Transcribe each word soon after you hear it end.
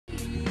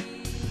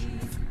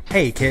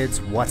Hey kids,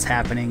 what's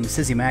happening?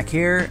 Cizzymac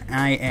here.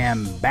 I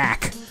am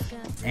back,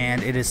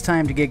 and it is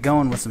time to get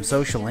going with some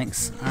social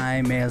links.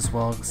 I may as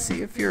well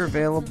see if you're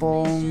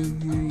available.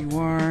 Here you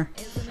are.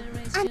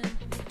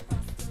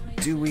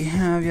 Do we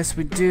have? Yes,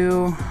 we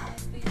do.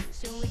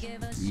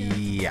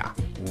 Yeah,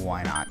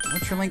 why not?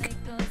 What's your link?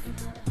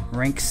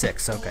 Rank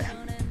 6, okay.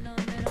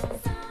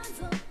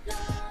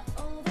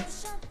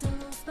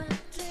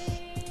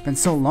 It's been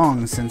so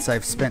long since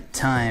I've spent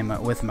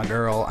time with my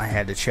girl, I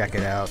had to check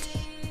it out.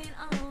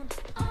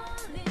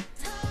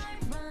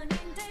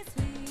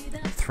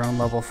 Throne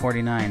level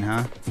 49,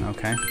 huh?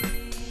 Okay.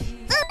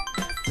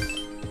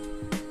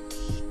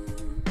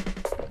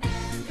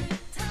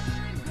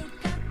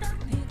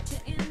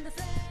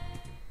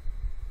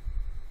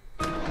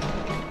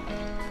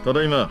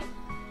 Tadaima.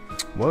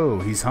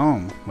 Whoa, he's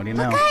home. What do you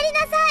know?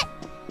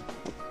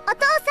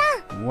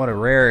 What a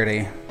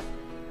rarity.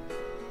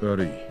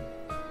 Buddy.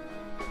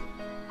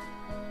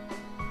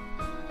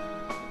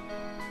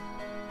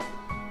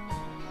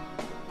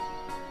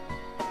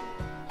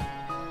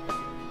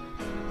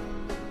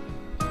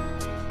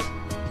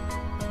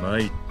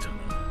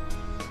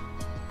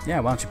 Yeah,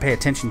 why don't you pay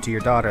attention to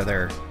your daughter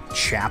there,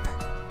 chap?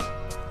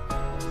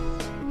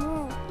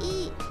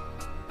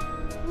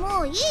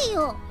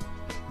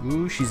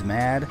 Ooh, she's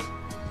mad.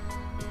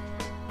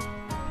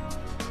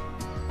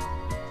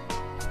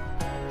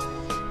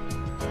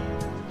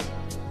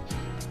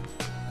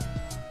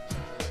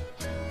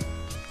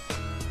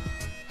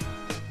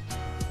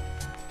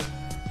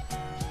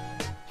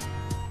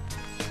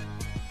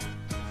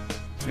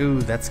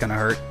 Ooh, that's gonna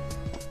hurt.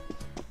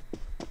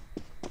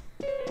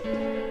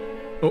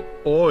 Oh,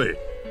 oi.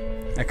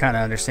 I kind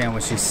of understand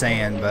what she's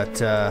saying, but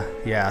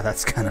yeah,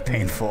 that's kind of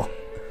painful.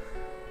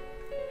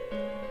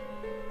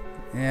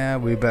 Yeah,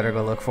 we better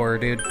go look for her,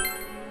 dude.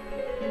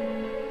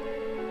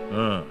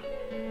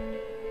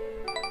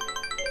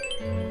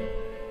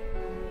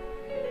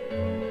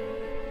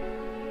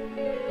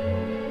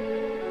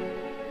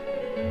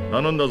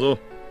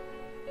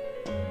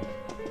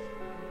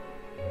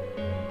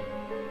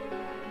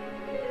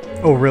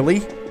 Oh, really?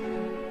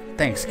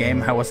 Thanks,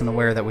 game. I wasn't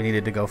aware that we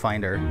needed to go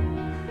find her.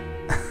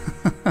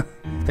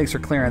 Thanks for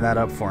clearing that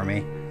up for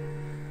me.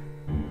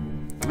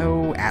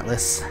 Oh,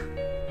 Atlas.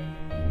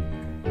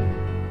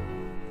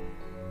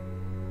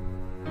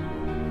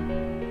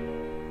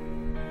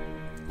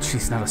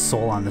 She's not a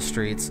soul on the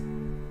streets.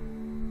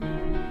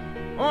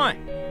 Oi.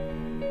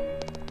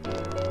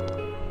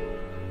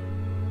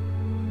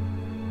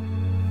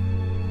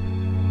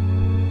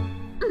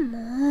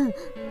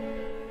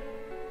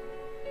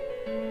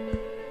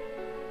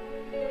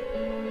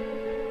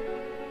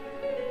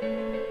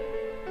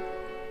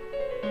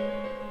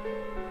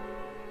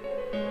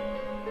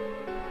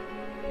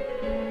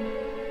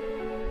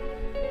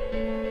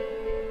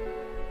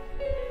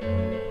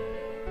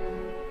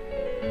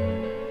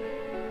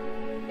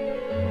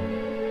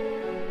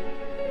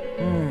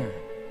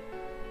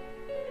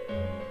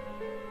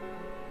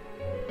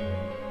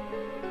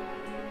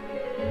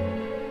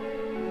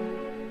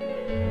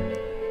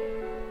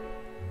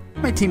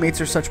 My teammates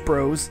are such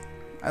bros.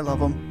 I love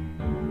them.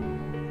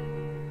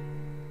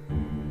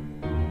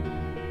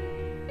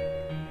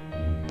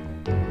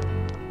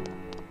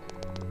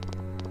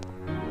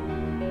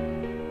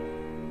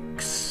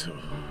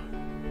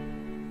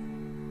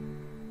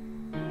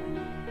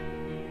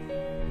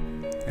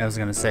 I was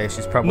gonna say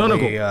she's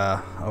probably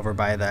over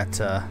by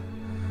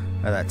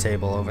that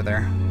table over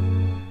there.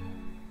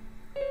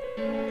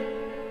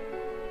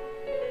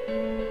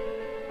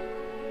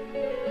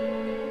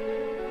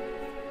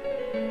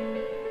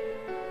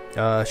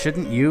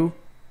 Shouldn't you?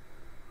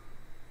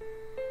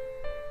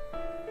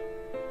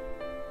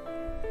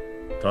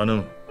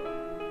 Tanu.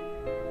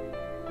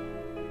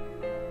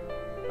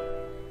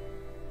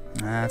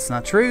 That's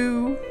not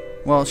true.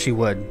 Well, she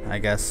would, I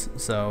guess.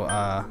 So,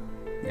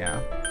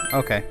 yeah.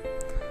 Okay.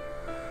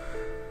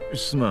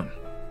 Suman.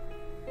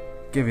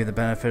 Give you the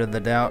benefit of the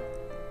doubt.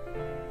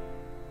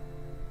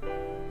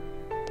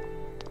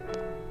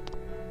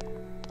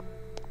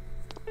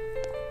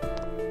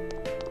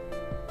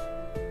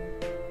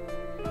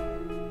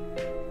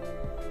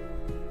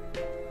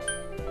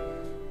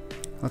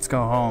 Let's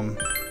go home.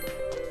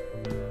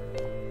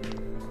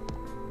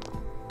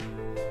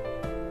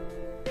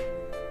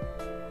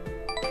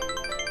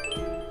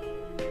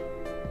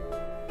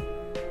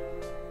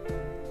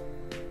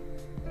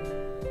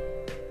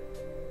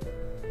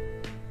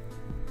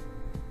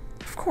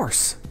 Of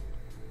course.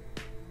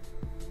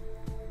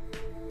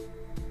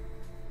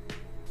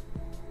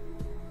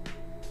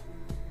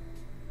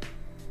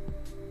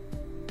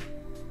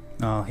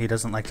 Oh, he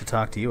doesn't like to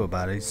talk to you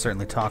about it. He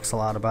certainly talks a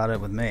lot about it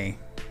with me.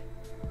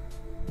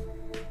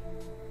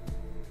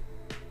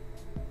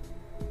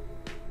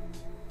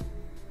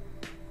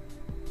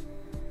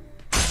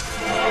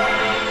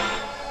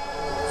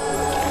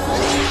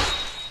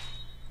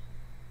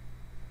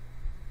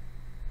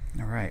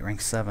 Alright,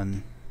 rank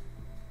 7.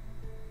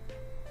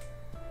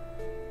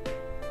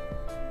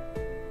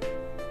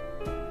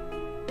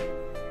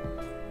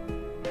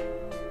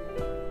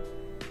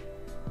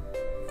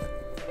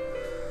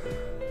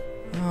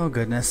 Oh,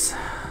 goodness.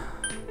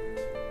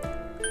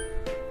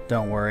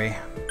 Don't worry.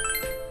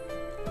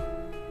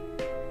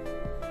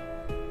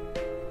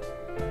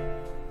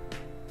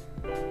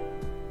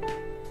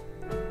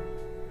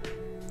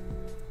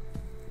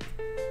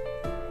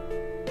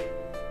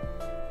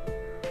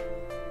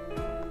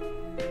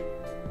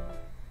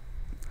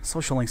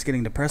 Social link's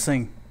getting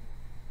depressing.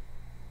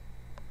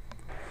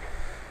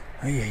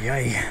 Ay, ay,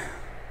 ay.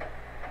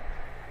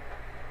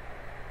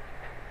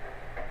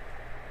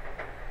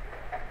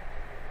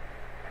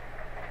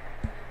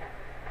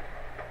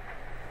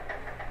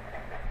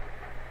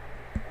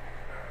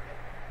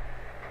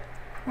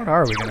 What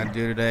are we gonna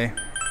do today?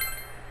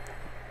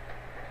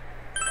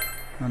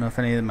 I don't know if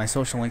any of my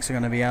social links are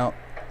gonna be out.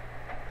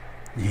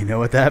 You know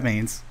what that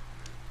means.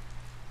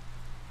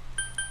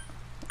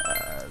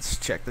 Let's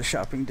check the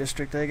shopping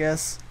district, I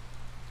guess.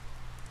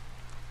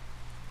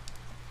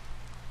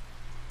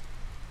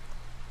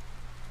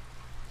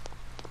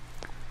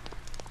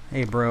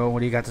 Hey bro, what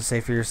do you got to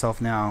say for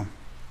yourself now?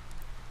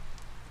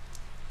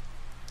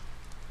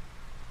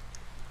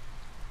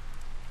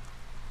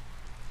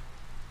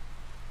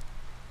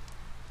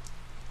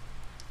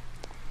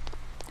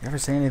 You ever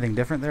say anything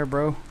different there,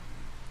 bro?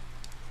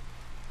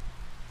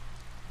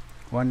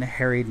 One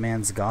harried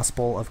man's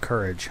gospel of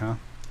courage, huh?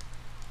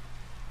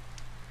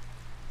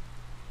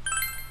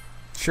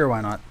 Sure,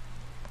 why not?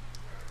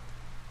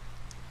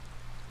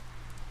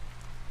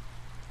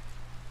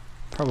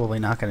 Probably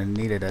not going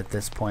to need it at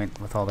this point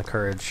with all the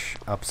courage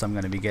ups I'm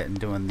going to be getting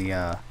doing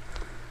the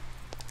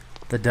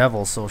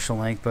devil social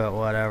link, but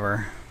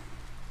whatever.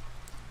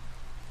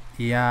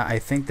 Yeah, I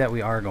think that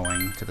we are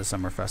going to the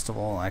summer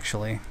festival,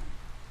 actually.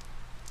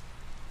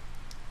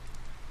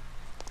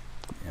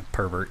 Yeah,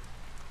 pervert.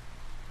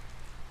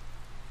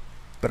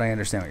 But I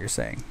understand what you're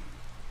saying.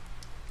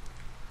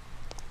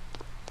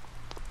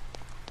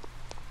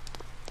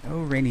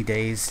 Oh, rainy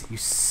days. You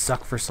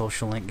suck for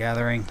social link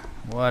gathering.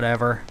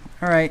 Whatever.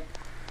 Alright.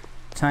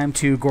 Time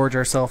to gorge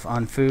ourselves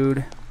on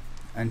food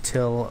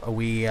until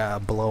we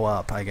blow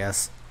up, I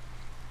guess.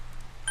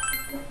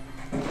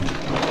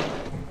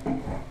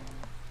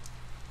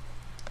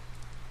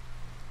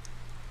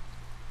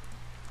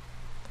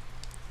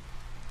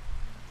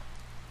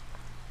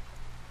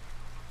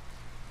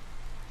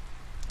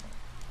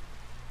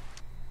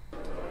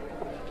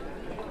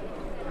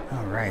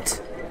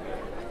 Alright.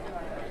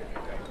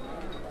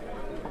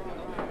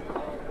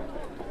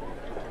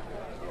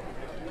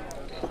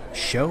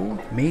 Show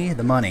me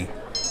the money.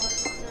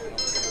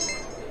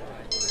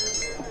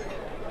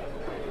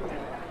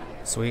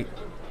 Sweet.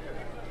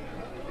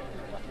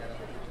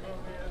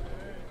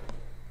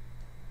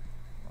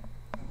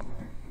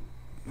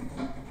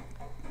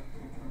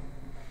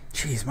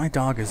 Jeez, my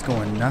dog is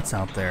going nuts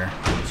out there.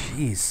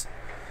 Jeez.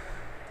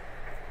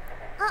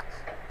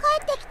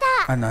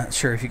 I'm not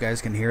sure if you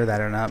guys can hear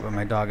that or not, but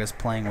my dog is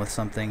playing with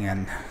something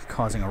and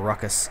causing a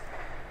ruckus.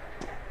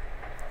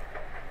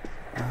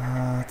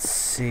 Let's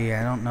see,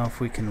 I don't know if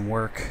we can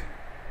work.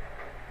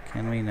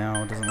 Can we?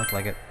 No, it doesn't look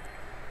like it.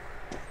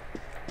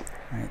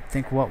 I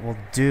think what we'll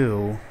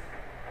do...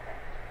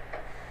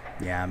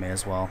 Yeah, I may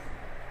as well.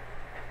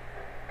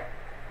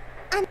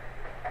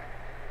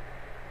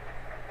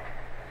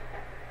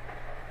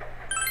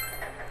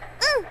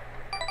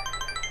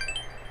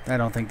 I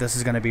don't think this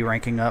is going to be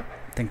ranking up.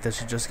 I think this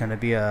is just going to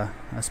be a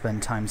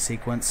spend time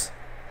sequence.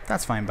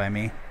 That's fine by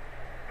me.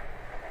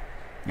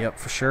 Yep,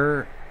 for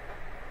sure.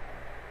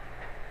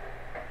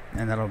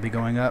 And that'll be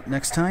going up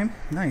next time.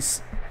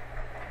 Nice.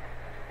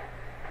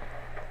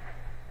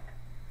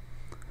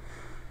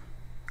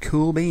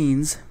 Cool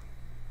beans.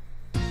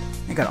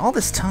 I got all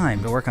this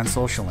time to work on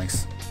social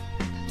links.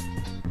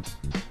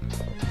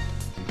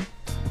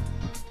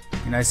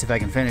 Be nice if I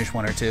can finish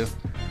one or two.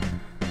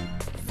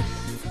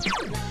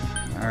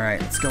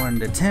 Alright, let's go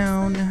into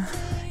town.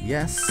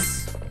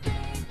 Yes.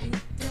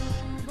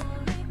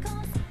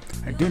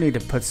 I do need to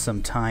put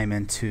some time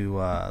into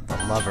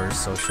the lovers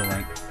social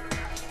link.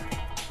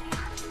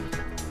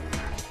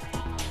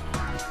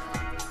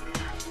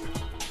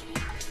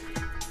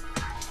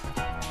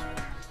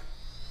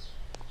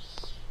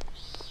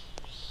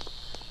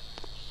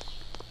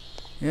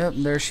 Yep,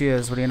 there she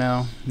is. What do you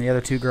know? The other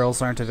two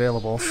girls aren't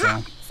available, so...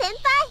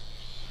 Senpai?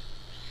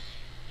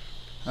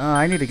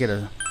 I need to get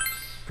a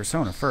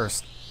persona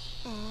first.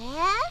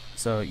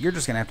 So you're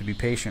just going to have to be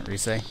patient,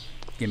 Haise.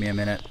 Give me a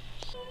minute.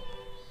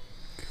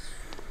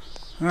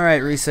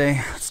 Alright, Haise.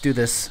 Let's do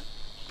this.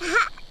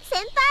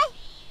 Senpai?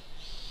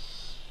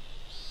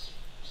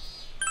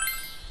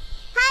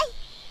 Hi!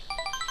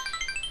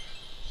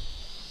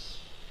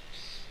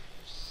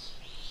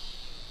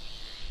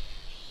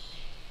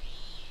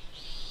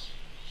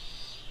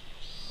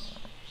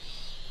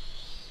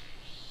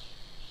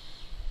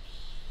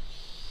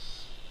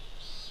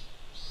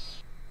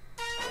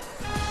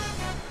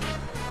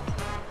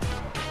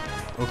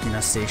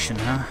 Okina Station,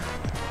 huh?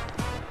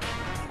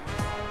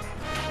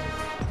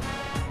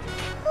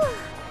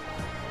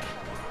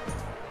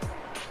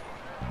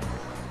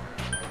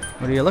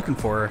 What are you looking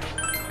for?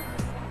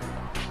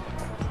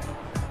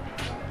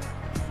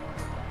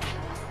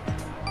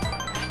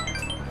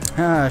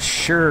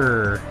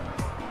 Sure.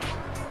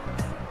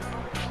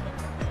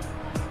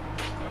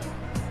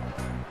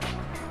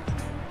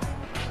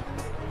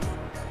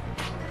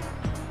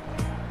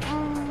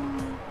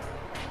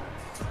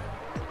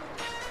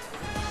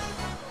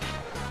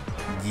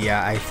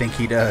 Yeah, I think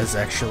he does,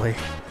 actually.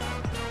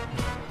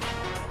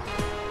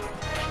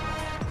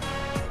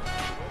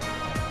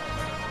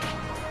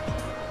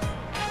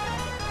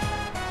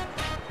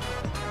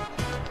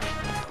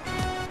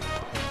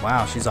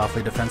 Wow, she's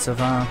awfully defensive,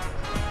 huh?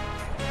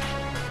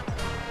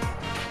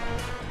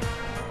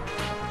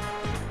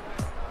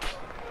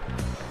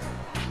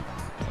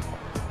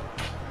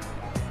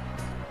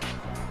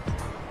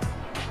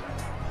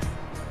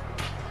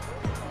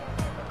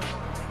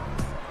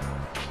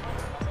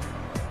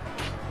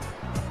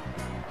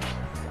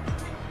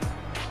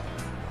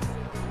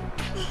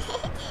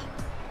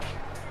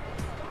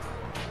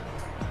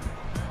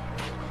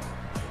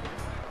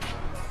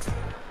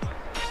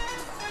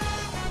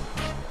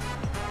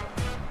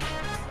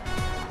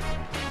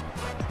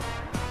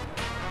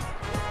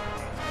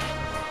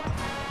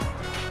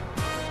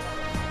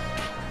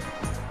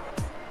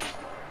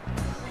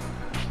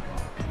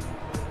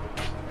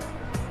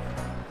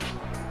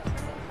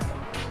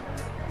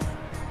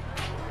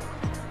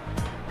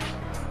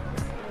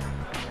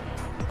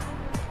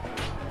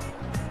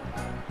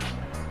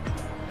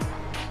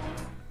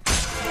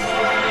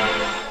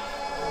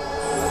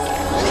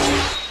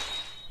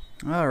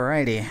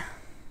 Alrighty.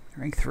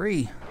 Rank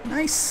 3.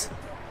 Nice.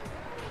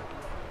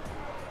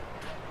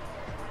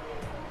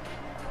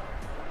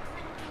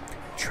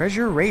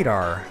 Treasure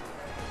radar.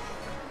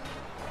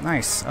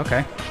 Nice.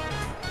 Okay.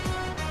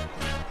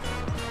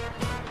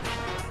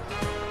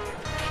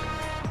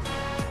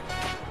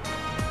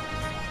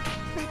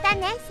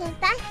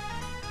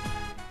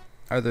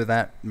 Are there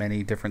that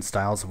many different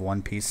styles of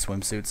one-piece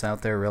swimsuits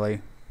out there,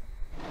 really?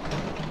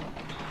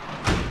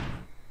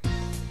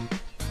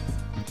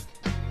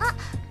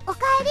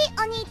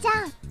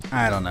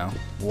 I don't know.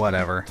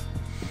 Whatever.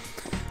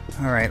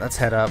 Alright, let's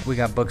head up. We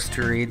got books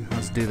to read.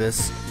 Let's do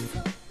this.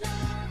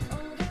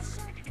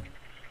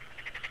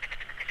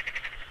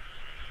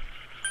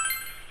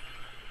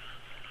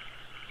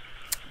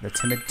 The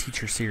Timid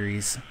Teacher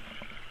series.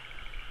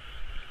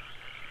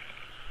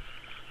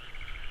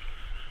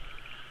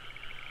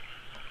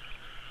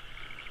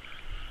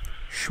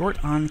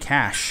 Short on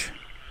cash.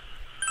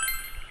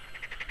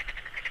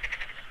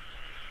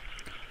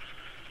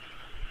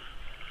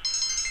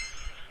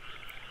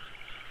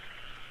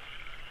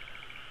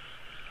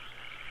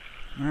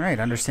 Alright,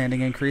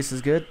 understanding increase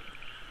is good.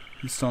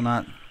 I'm still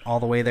not all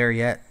the way there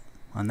yet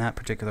on that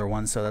particular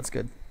one, so that's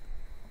good.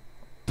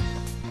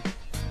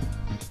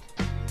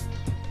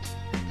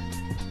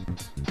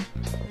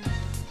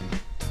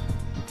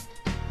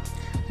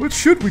 What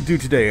should we do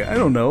today? I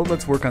don't know.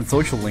 Let's work on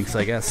social links,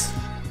 I guess.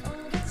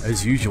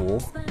 As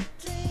usual.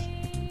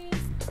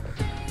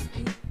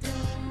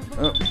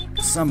 Oh,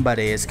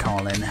 somebody is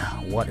calling.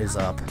 What is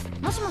up?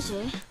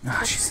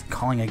 Ah, she's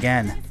calling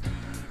again.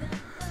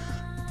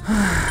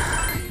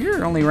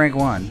 You're only rank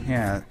 1.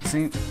 Yeah,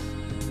 see?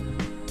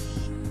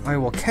 I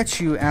will catch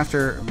you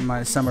after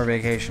my summer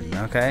vacation,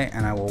 okay?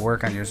 And I will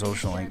work on your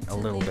social link a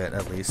little bit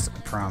at least, I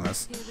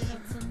promise.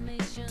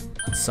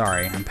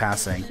 Sorry, I'm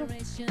passing.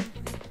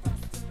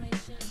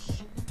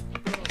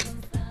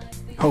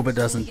 Hope it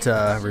doesn't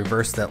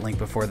reverse that link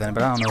before then,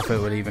 but I don't know if it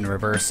would even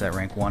reverse at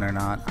rank 1 or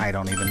not. I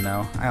don't even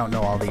know. I don't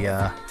know all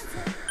the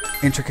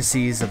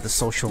intricacies of the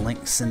social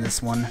links in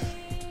this one.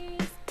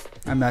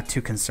 I'm not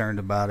too concerned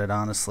about it,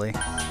 honestly.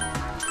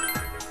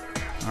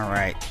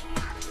 Alright.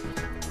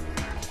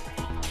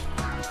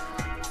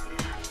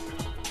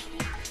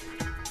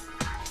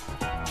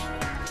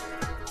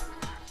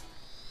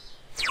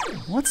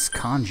 What's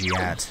Kanji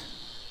at?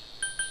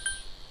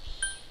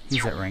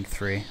 He's at rank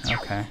 3.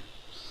 Okay.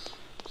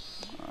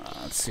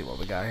 Let's see what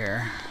we got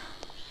here.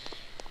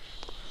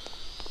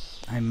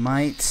 I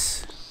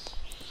might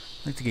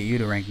like to get you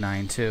to rank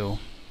 9 too.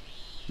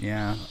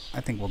 Yeah,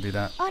 I think we'll do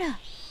that.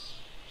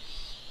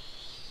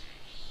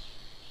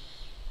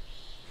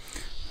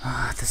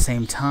 At the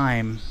same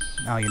time,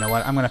 oh, you know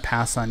what? I'm going to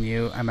pass on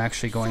you. I'm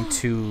actually going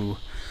to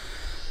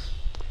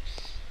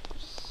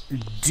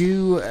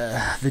do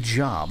the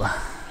job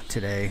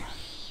today.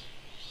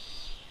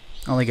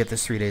 I only get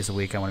this 3 days a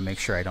week. I want to make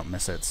sure I don't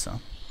miss it. So,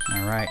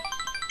 all right.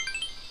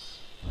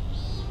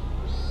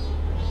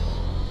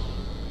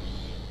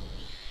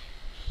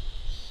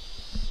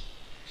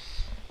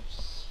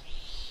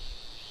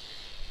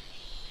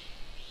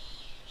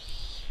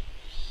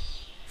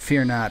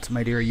 Fear not,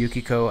 my dear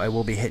Yukiko, I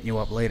will be hitting you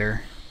up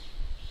later.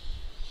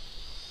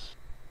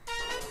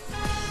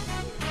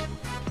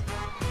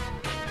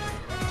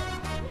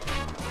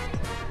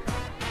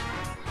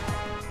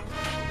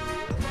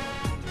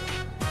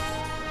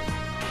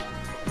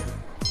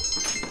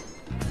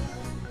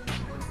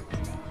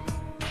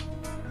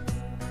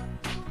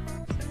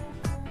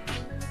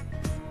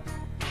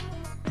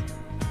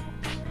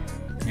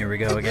 Here we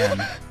go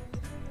again.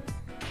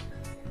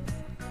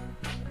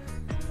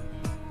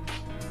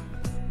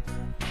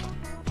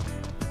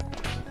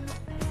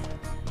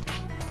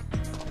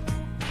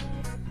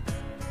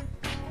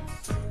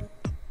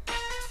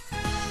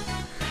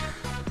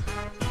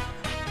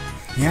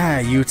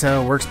 Yeah,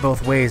 Yuta, works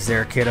both ways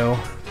there, kiddo.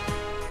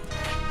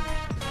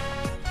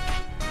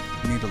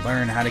 You need to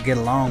learn how to get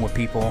along with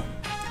people.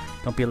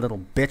 Don't be a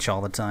little bitch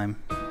all the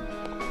time.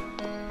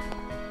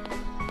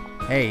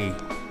 Hey,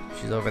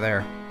 she's over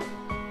there.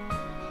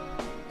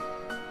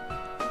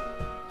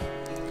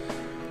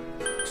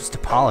 Just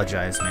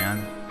apologize,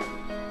 man.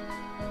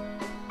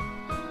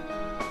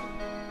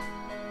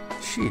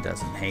 She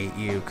doesn't hate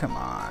you. Come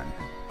on.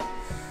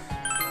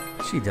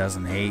 She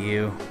doesn't hate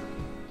you.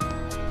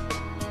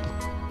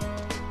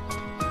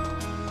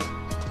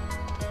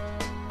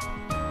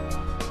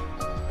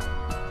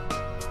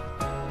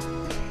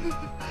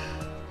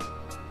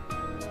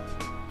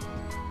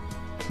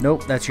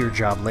 Nope, that's your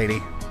job,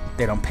 lady.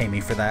 They don't pay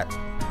me for that.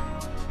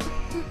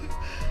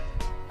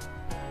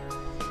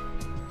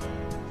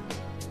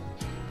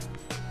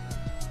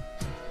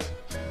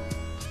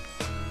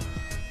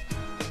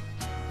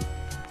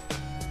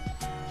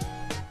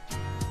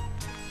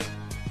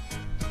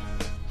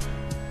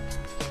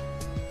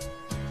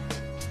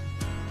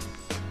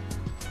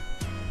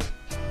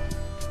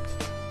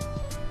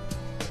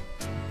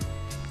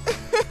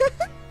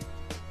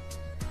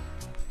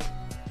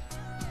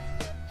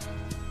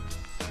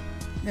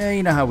 Yeah,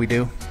 you know how we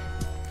do.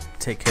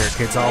 Take care of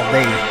kids all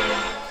day.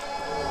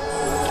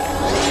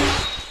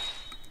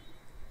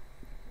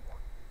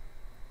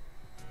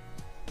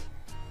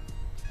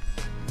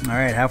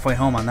 Alright, halfway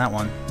home on that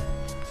one.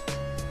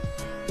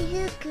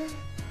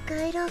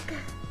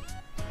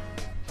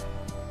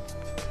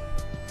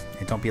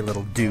 Hey, don't be a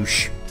little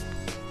douche.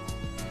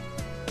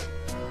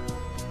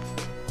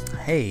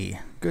 Hey,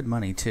 good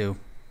money too.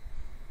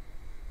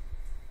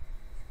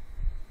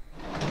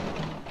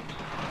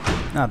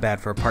 Not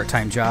bad for a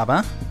part-time job,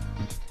 huh?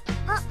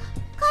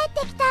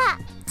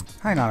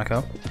 Hi,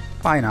 Nanako.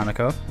 Bye,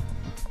 Nanako.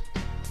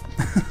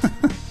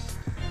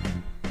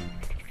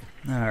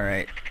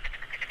 Alright.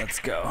 Let's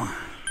go.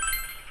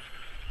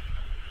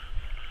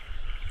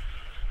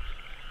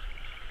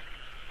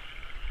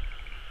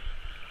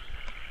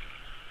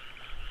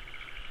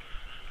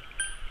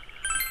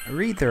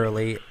 Read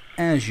thoroughly,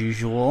 as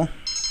usual.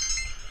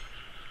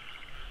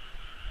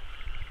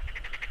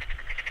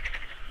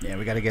 Yeah,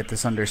 we got to get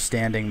this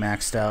understanding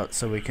maxed out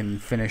so we can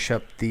finish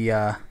up the,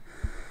 I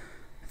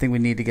think we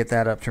need to get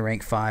that up to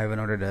rank 5 in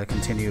order to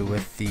continue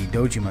with the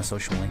Dojima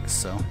social links,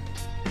 so.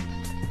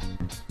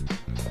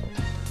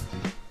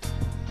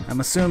 I'm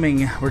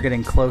assuming we're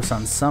getting close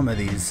on some of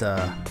these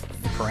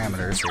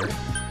parameters here.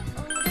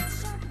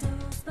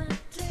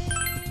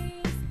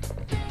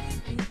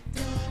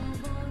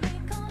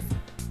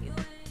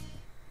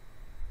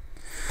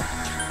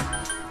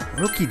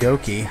 Okie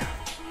dokie.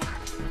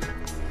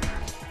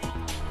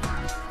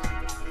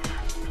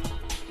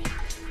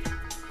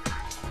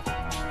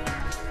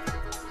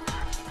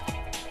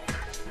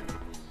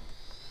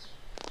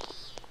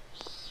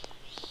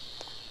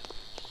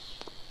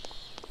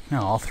 No,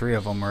 all 3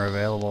 of them are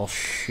available.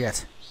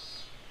 Shit.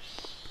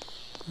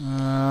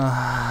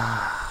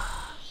 Senpai?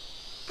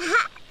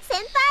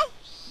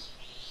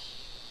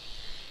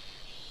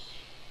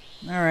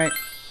 Alright.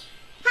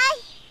 Hi!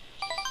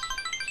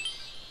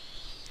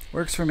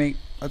 Works for me.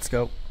 Let's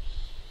go.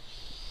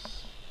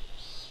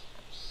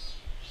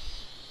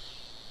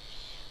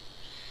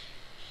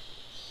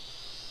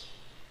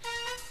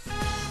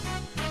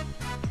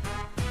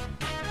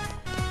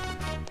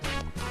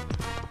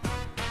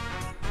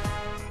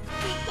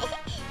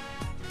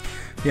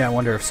 Yeah, I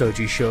wonder if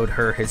Soji showed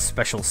her his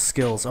special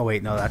skills. Oh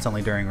wait, no, that's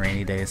only during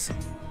rainy days.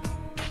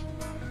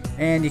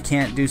 And you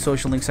can't do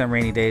social links on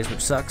rainy days,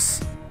 which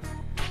sucks.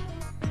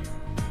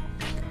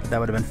 That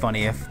would have been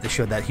funny if they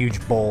showed that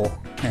huge bowl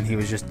and he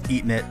was just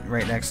eating it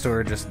right next to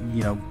her, just,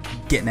 you know,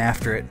 getting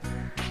after it.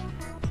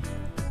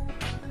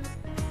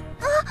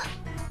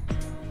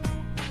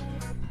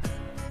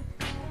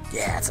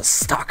 Yeah, it's a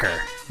stalker.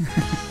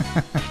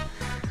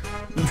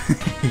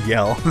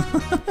 Yell.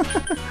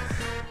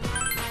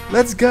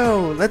 Let's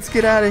go! Let's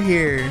get out of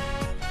here!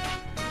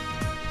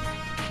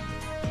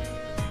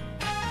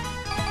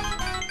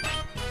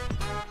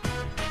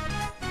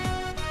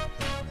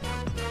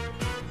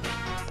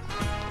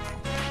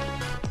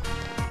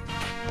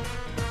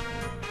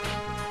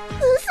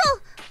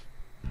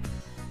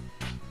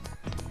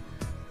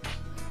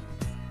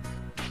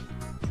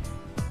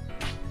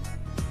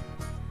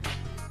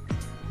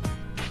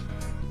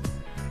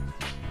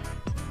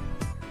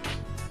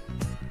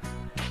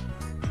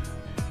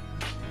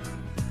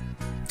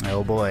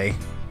 Oh boy.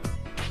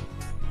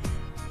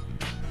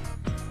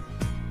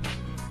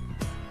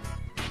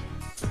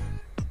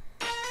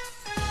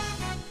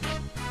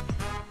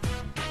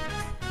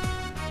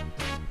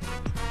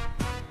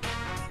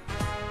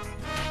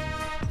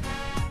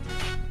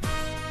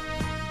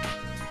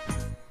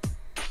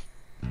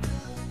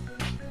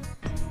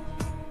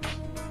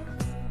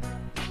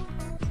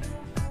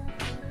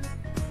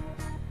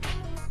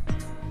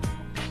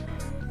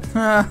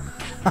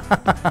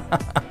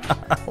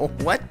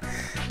 What?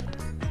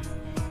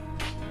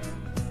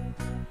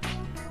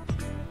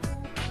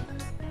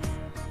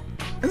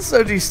 And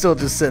Soji's still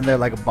just sitting there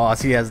like a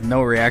boss. He has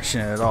no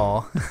reaction at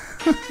all.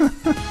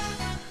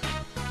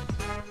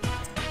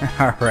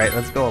 Alright,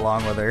 let's go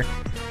along with her.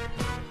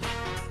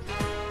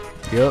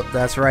 Yep,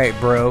 that's right,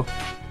 bro.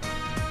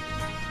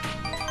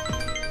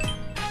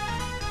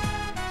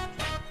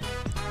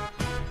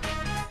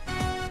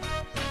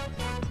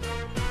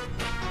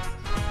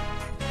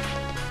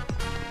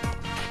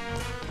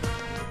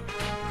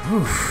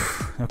 Whew.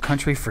 No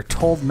country for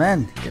told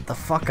men. Get the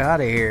fuck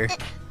out of here.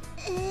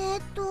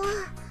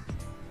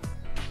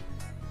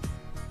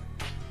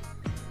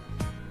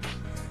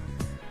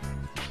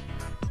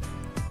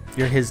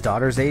 You're his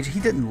daughter's age? He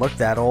didn't look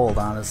that old,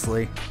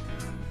 honestly.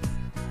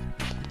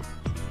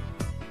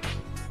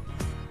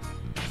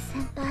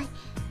 Senpai,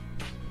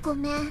 ご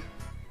めん.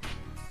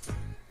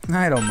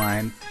 I don't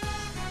mind.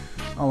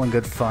 All in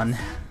good fun.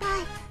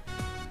 Bye.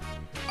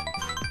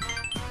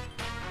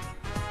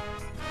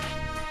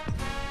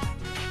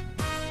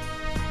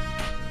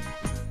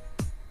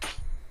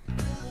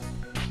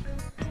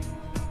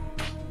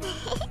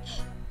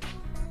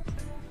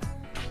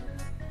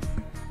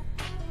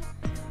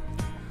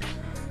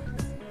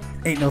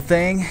 Ain't no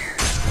thing.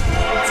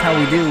 That's how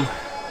we do.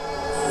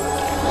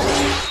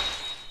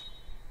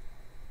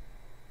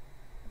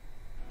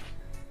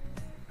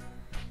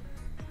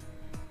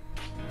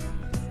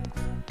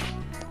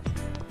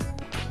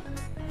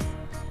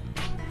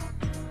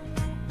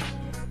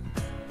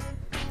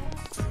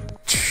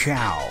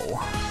 Ciao.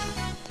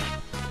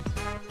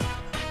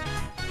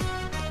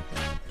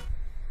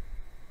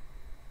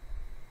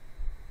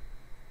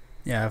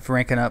 Yeah, if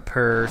ranking up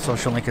her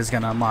social link is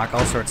going to unlock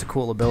all sorts of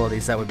cool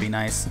abilities, that would be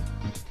nice.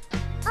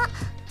 あ、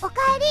お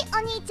かえり、お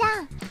兄ち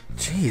ゃん.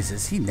 Jeez,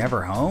 is he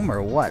never home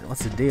or what?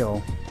 What's the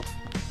deal?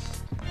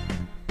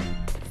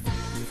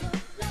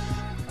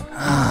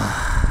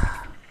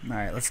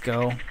 Alright, let's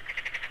go.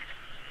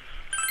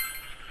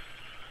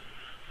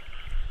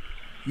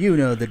 You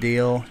know the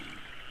deal.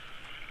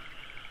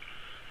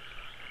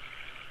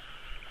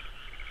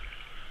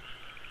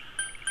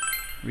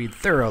 Read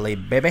thoroughly,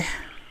 baby.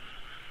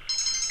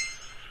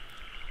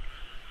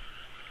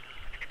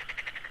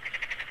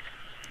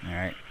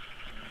 Alright.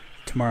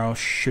 Tomorrow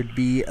should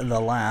be the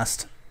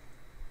last.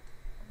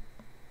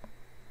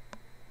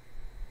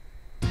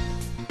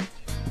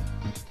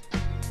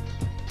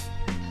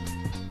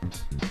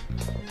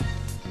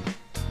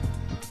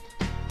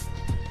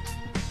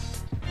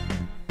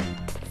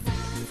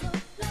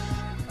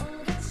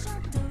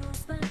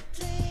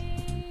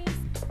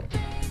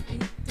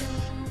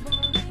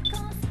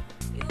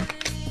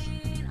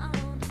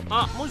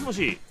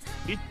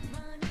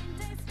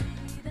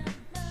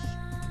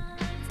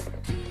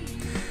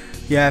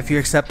 Yeah, if you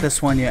accept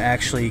this one, you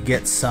actually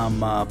get some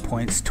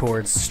points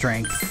towards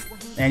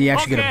strength. And you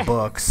actually get a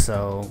book,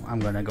 so I'm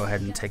going to go ahead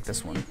and take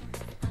this one.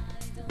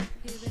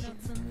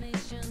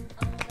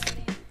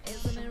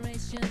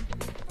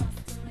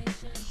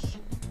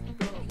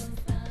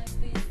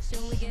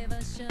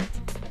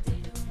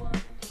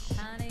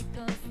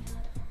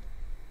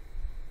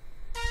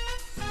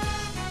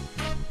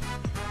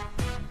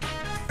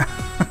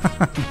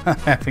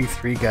 Having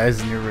 3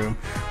 guys in your room.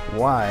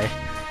 Why?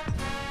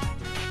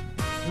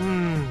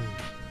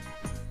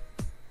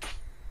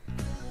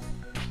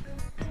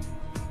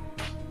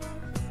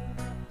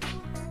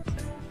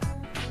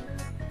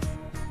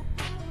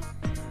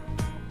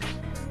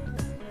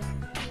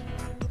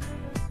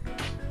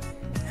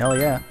 Hell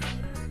yeah.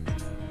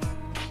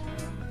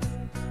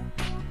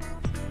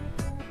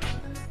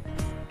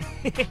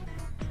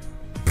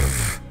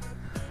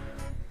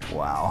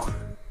 Wow.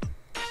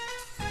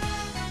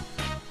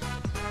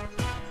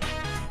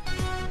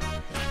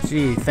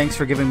 Gee, thanks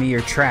for giving me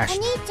your trash,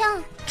 お兄ちゃ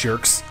ん.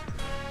 jerks.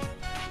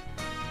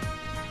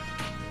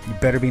 You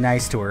better be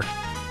nice to her.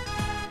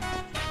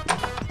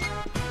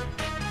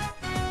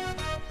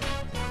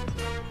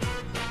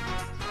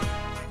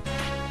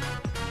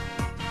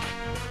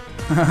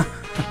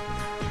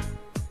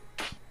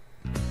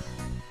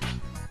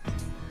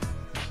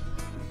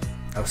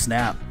 Oh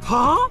snap.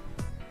 Huh?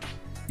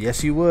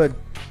 Yes you would.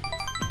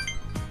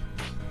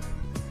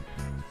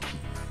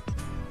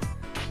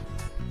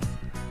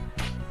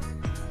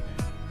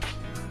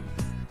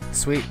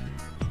 Sweet.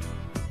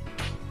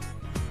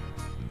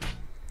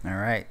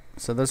 Alright,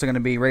 so those are going to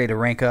be ready to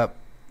rank up,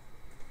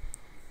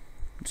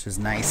 which is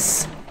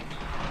nice.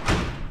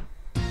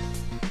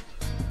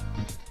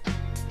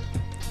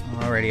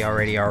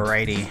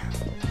 Alrighty.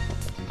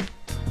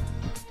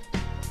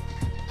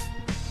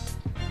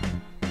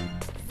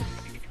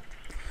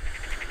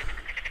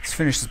 Let's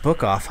finish this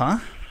book off, huh?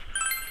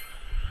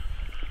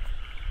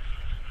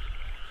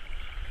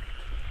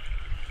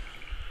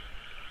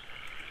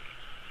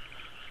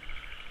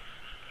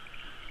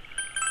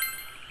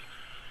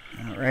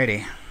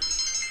 Alrighty.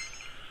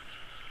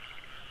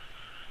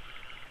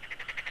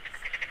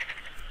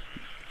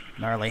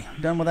 Gnarly.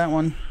 Done with that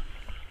one.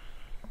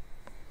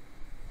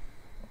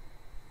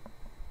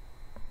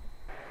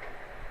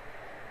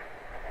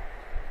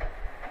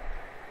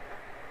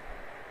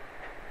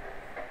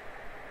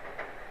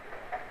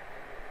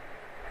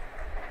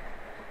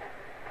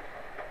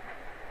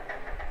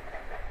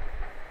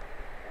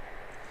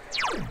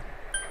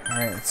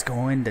 Alright, let's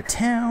go into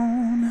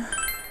town.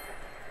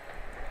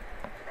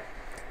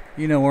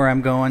 You know where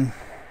I'm going.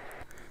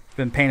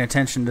 Been paying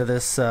attention to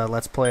this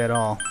Let's Play at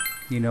all.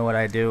 You know what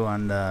I do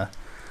on the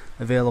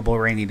available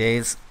rainy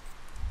days.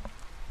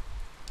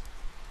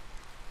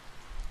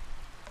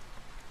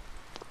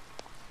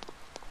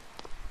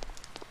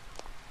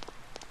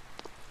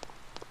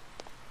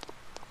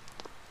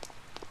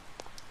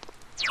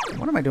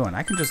 What am I doing?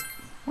 I can just...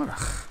 What a...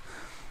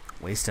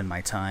 Wasting my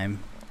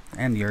time.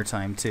 And your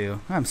time, too.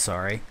 I'm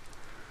sorry.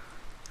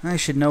 I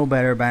should know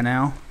better by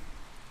now.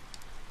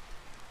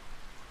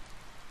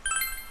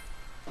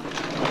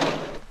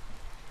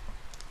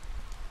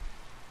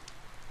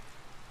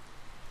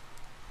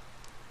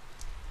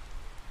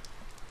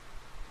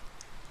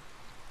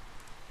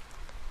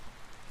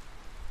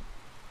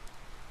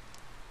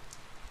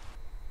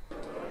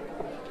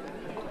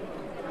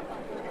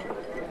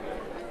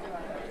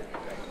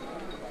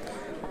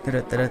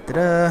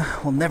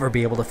 Da-da-da-da-da. We'll never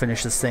be able to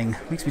finish this thing.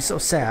 Makes me so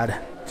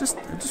sad.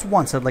 Just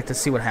once, I'd like to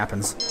see what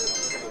happens.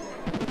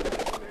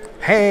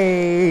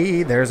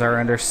 Hey, there's our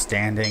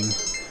understanding.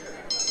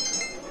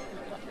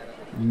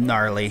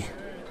 Gnarly.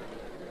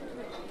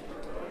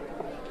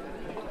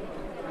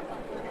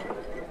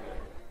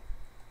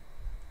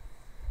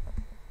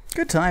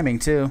 Good timing,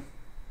 too.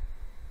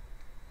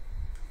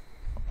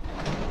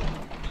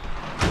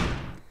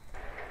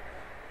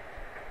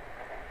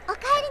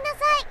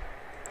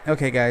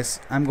 Okay,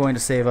 guys, I'm going to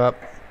save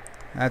up.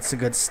 That's a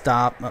good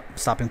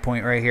stopping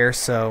point right here.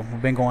 So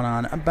we've been going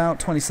on about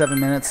 27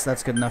 minutes.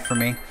 That's good enough for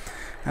me.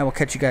 I will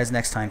catch you guys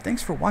next time.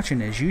 Thanks for watching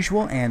as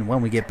usual, and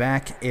when we get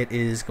back, it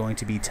is going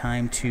to be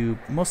time to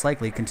most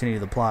likely continue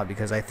the plot,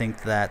 because I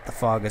think that the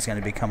fog is going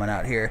to be coming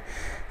out here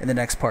in the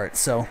next part.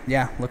 So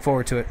yeah, look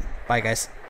forward to it. Bye, guys.